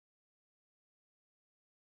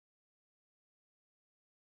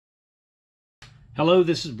Hello,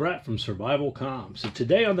 this is Brett from Survivalcomms, and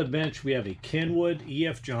today on the bench we have a Kenwood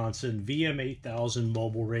EF Johnson VM8000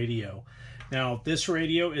 mobile radio. Now, this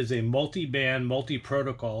radio is a multi-band,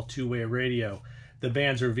 multi-protocol two-way radio. The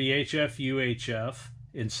bands are VHF, UHF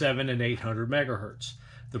in 7 and 800 megahertz.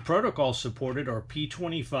 The protocols supported are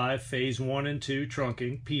P25 phase 1 and 2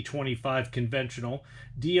 trunking, P25 conventional,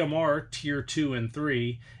 DMR tier 2 and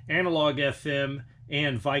 3, analog FM,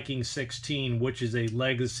 and Viking 16, which is a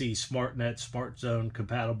legacy SmartNet Smart Zone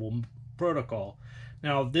compatible protocol.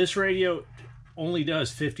 Now, this radio only does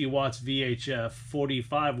 50 watts VHF,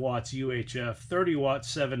 45 watts UHF, 30 watts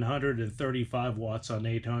 700, and 35 watts on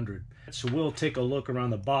 800. So we'll take a look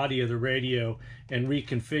around the body of the radio and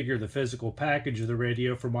reconfigure the physical package of the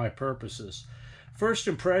radio for my purposes. First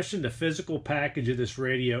impression, the physical package of this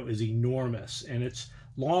radio is enormous, and it's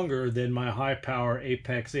longer than my high-power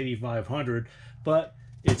Apex 8500, but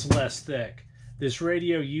it's less thick. This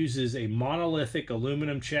radio uses a monolithic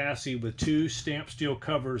aluminum chassis with two stamped steel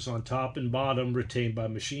covers on top and bottom retained by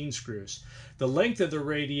machine screws. The length of the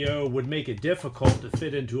radio would make it difficult to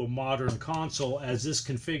fit into a modern console, as this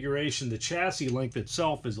configuration, the chassis length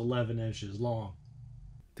itself is 11 inches long.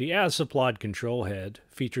 The as-supplied control head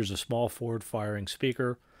features a small forward-firing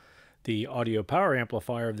speaker. The audio power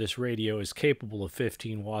amplifier of this radio is capable of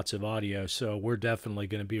 15 watts of audio, so we're definitely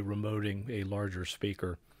going to be remoting a larger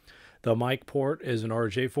speaker. The mic port is an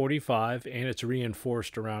RJ45 and it's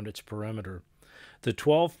reinforced around its perimeter. The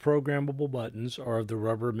 12 programmable buttons are of the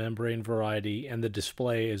rubber membrane variety, and the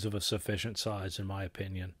display is of a sufficient size in my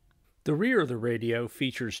opinion. The rear of the radio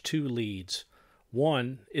features two leads.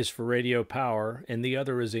 One is for radio power, and the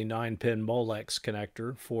other is a 9-pin Molex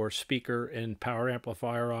connector for speaker and power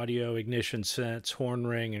amplifier audio, ignition sense, horn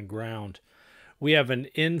ring, and ground. We have an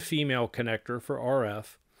in-female connector for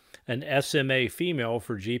RF, an SMA female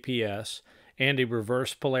for GPS, and a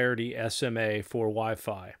reverse polarity SMA for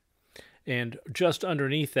Wi-Fi. And just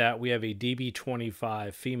underneath that, we have a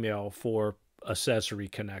DB25 female for accessory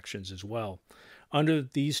connections as well. Under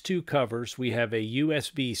these two covers, we have a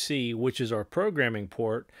USB-C, which is our programming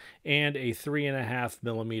port, and a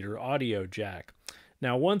 3.5mm audio jack.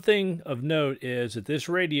 Now, one thing of note is that this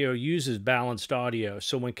radio uses balanced audio,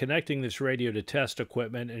 so when connecting this radio to test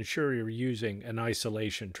equipment, ensure you're using an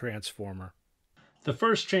isolation transformer. The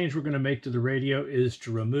first change we're going to make to the radio is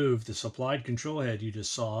to remove the supplied control head you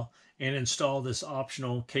just saw and install this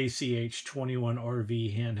optional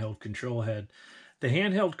KCH21RV handheld control head. The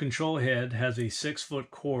handheld control head has a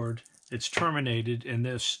 6-foot cord that's terminated in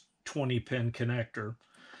this 20-pin connector.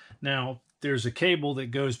 Now, there's a cable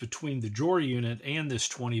that goes between the drawer unit and this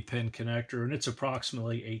 20-pin connector, and it's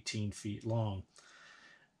approximately 18 feet long.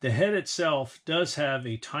 The head itself does have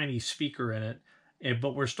a tiny speaker in it,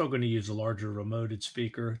 but we're still going to use a larger remoted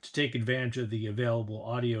speaker to take advantage of the available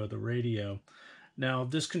audio of the radio. Now,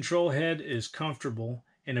 this control head is comfortable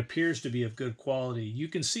and appears to be of good quality. You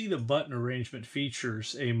can see the button arrangement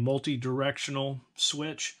features a multi-directional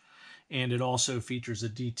switch, and it also features a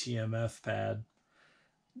DTMF pad.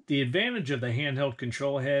 The advantage of the handheld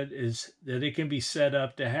control head is that it can be set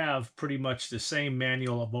up to have pretty much the same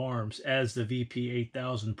manual of arms as the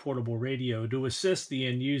VP8000 portable radio to assist the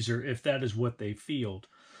end user if that is what they field.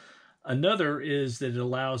 Another is that it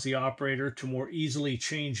allows the operator to more easily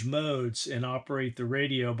change modes and operate the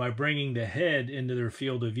radio by bringing the head into their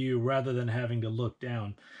field of view rather than having to look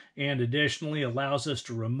down, and additionally allows us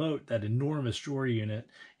to remote that enormous drawer unit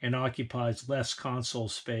and occupies less console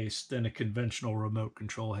space than a conventional remote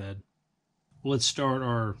control head. Let's start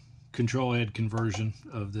our control head conversion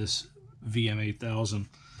of this VM8000.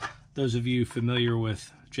 Those of you familiar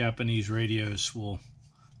with Japanese radios will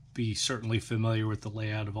be certainly familiar with the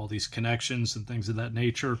layout of all these connections and things of that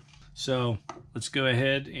nature. So let's go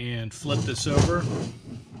ahead and flip this over.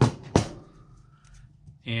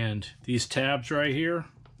 And these tabs right here,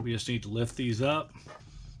 we just need to lift these up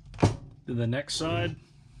to the next side.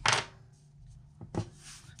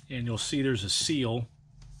 And you'll see there's a seal.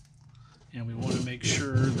 And we want to make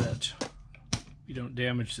sure that we don't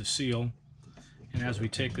damage the seal. And as we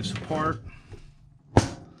take this apart,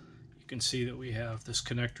 you can see that we have this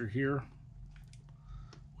connector here,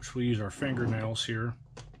 which we'll use our fingernails here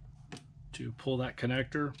to pull that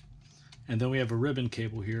connector. And then we have a ribbon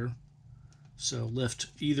cable here. So lift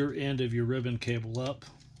either end of your ribbon cable up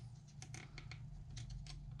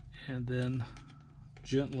and then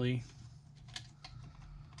gently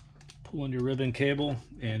pull on your ribbon cable,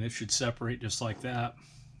 and it should separate just like that.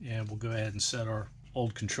 And we'll go ahead and set our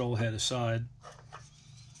old control head aside.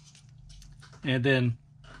 And then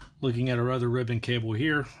looking at our other ribbon cable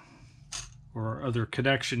here, or our other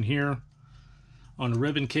connection here, on the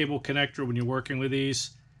ribbon cable connector, when you're working with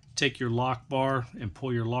these, take your lock bar and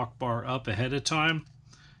pull your lock bar up ahead of time.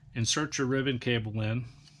 Insert your ribbon cable in,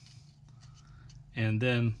 and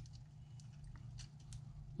then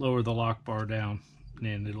lower the lock bar down,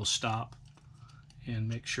 and it'll stop. And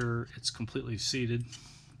make sure it's completely seated,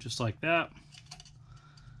 just like that.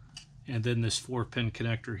 And then this 4-pin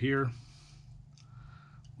connector here,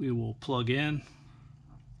 we will plug in,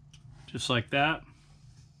 just like that.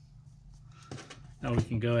 Now we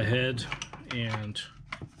can go ahead and,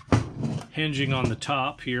 hinging on the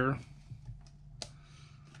top here,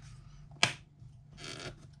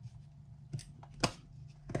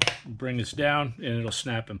 bring this down, and it'll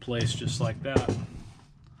snap in place just like that.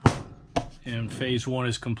 And phase 1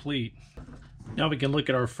 is complete. Now we can look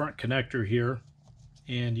at our front connector here,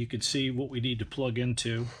 and you can see what we need to plug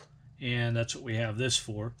into, and that's what we have this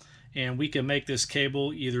for. And we can make this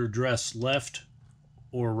cable either dress left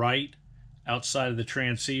or right outside of the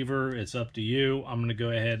transceiver. It's up to you. I'm going to go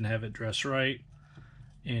ahead and have it dress right.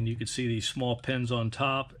 And you can see these small pins on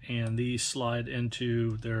top, and these slide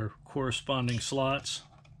into their corresponding slots.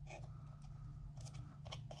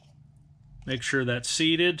 Make sure that's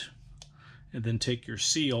seated, and then take your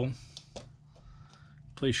seal,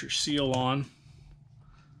 place your seal on,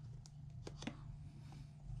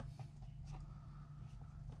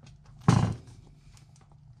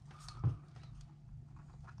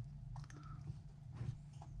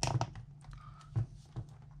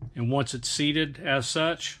 and once it's seated as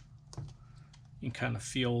such, you can kind of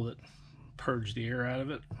feel it purge the air out of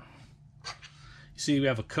it. You see we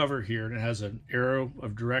have a cover here, and it has an arrow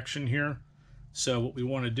of direction here. So what we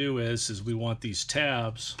want to do is we want these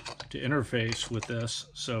tabs to interface with this.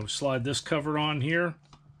 So slide this cover on here,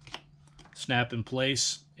 snap in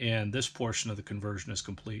place, and this portion of the conversion is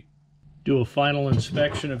complete. Do a final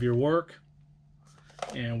inspection of your work,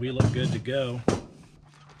 and we look good to go.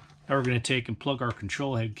 Now we're going to take and plug our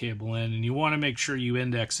control head cable in, and you want to make sure you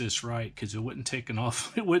index this right, because it wouldn't take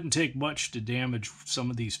much to damage some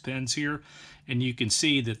of these pins here. And you can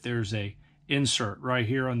see that there's a insert right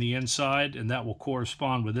here on the inside, and that will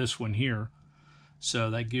correspond with this one here. So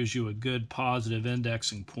that gives you a good positive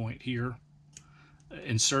indexing point here.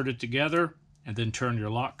 Insert it together, and then turn your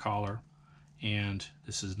lock collar, and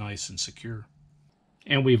this is nice and secure.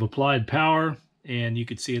 And we've applied power, and you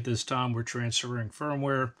can see at this time we're transferring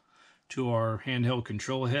firmware to our handheld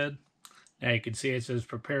control head. Now you can see it says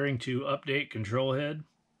preparing to update control head,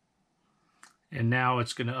 and now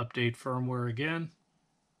it's going to update firmware again.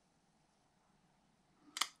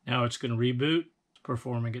 Now it's going to reboot,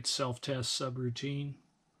 performing its self-test subroutine.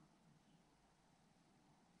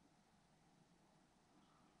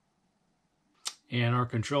 And our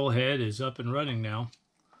control head is up and running now.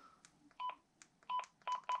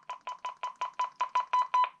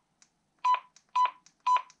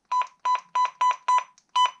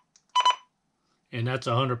 And that's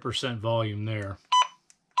 100% volume there.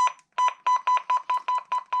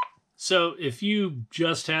 So if you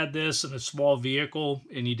just had this in a small vehicle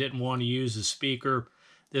and you didn't want to use a speaker,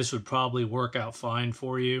 this would probably work out fine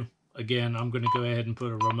for you. Again, I'm going to go ahead and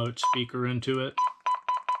put a remote speaker into it.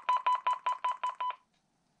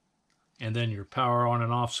 And then your power on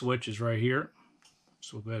and off switch is right here.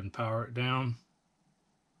 So we'll go ahead and power it down.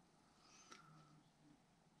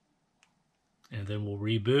 And then we'll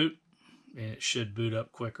reboot, and it should boot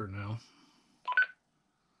up quicker now.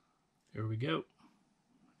 There we go.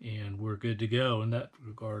 And we're good to go in that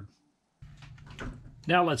regard.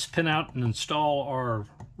 Now let's pin out and install our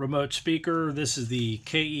remote speaker. This is the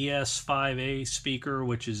KES5A speaker,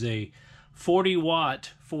 which is a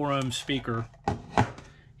 40-watt 4-ohm speaker.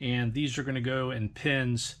 And these are going to go in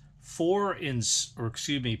pins 2 and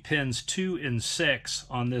 6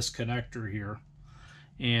 on this connector here.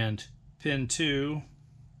 And pin 2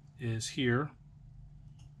 is here.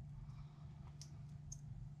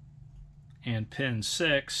 And pin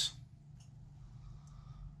 6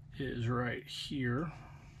 is right here.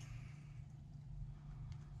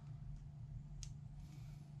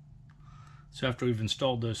 So after we've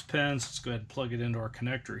installed those pins, let's go ahead and plug it into our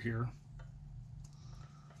connector here.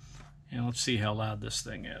 And let's see how loud this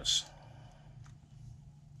thing is.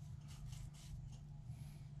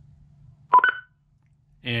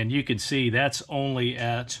 And you can see that's only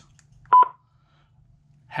at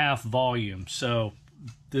half volume. So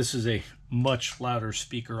this is a much louder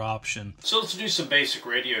speaker option. So let's do some basic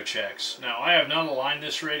radio checks. Now I have not aligned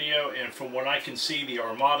this radio, and from what I can see, the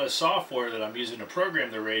Armada software that I'm using to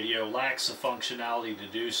program the radio lacks the functionality to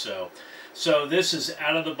do so. So this is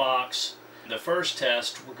out of the box. The first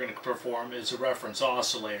test we're going to perform is a reference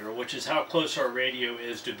oscillator, which is how close our radio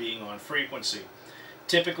is to being on frequency.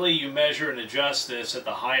 Typically, you measure and adjust this at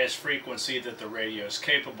the highest frequency that the radio is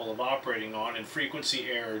capable of operating on, and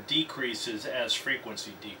frequency error decreases as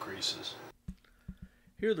frequency decreases.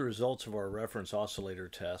 Here are the results of our reference oscillator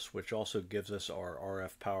test, which also gives us our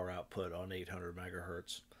RF power output on 800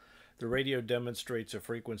 MHz. The radio demonstrates a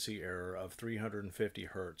frequency error of 350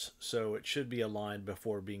 Hz, so it should be aligned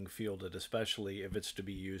before being fielded, especially if it's to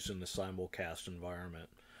be used in the simulcast environment.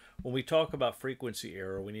 When we talk about frequency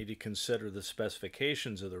error, we need to consider the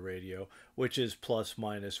specifications of the radio, which is plus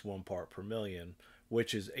minus 1 part per million,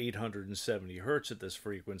 which is 870 Hz at this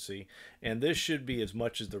frequency, and this should be as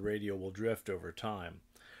much as the radio will drift over time.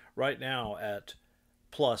 Right now, at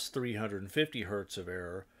plus 350 Hz of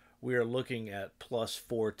error, we are looking at plus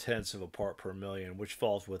 0.4 of a part per million, which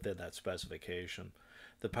falls within that specification.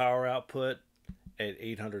 The power output at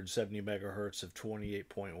 870 MHz of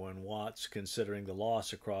 28.1 watts, considering the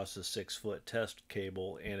loss across the 6-foot test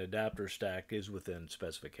cable and adapter stack, is within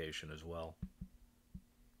specification as well.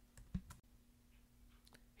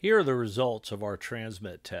 Here are the results of our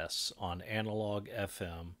transmit tests on analog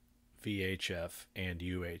FM, VHF, and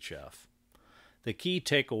UHF. The key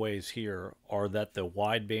takeaways here are that the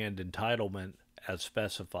wideband entitlement as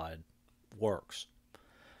specified works.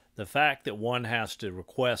 The fact that one has to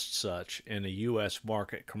request such in a U.S.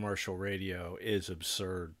 market commercial radio is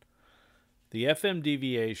absurd. The FM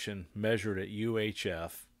deviation measured at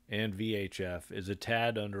UHF and VHF is a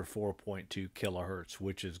tad under 4.2 kHz,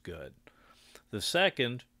 which is good. The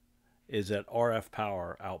second is at RF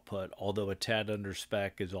power output, although a tad under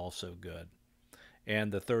spec, is also good.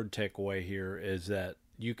 And the third takeaway here is that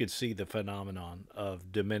you could see the phenomenon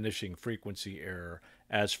of diminishing frequency error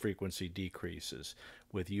as frequency decreases,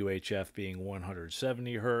 with UHF being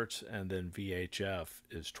 170 Hz and then VHF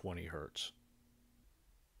is 20 Hz.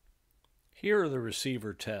 Here are the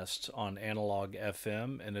receiver tests on analog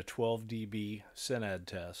FM and a 12 dB SYNAD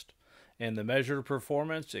test, and the measured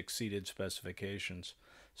performance exceeded specifications.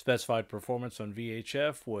 Specified performance on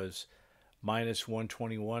VHF was minus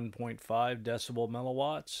 121.5 decibel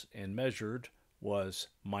milliwatts, and measured was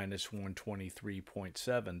minus 123.7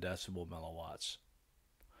 decibel milliwatts.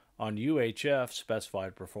 On UHF,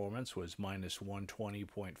 specified performance was minus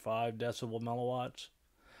 120.5 decibel milliwatts,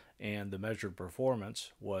 and the measured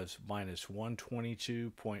performance was minus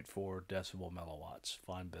 122.4 decibel milliwatts.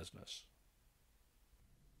 Fine business.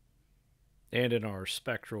 And in our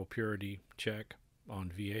spectral purity check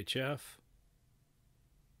on VHF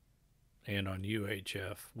and on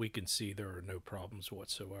UHF, we can see there are no problems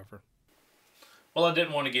whatsoever. Well, I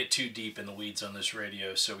didn't want to get too deep in the weeds on this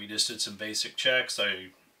radio, so we just did some basic checks. I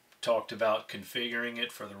talked about configuring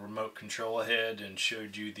it for the remote control head and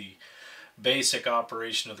showed you the basic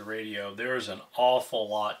operation of the radio. There's an awful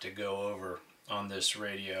lot to go over on this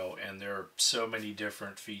radio, and there are so many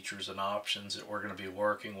different features and options that we're going to be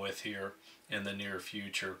working with here in the near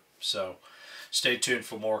future. So stay tuned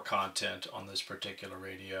for more content on this particular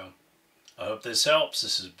radio. I hope this helps.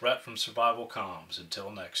 This is Brett from Survivalcomms.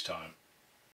 Until next time.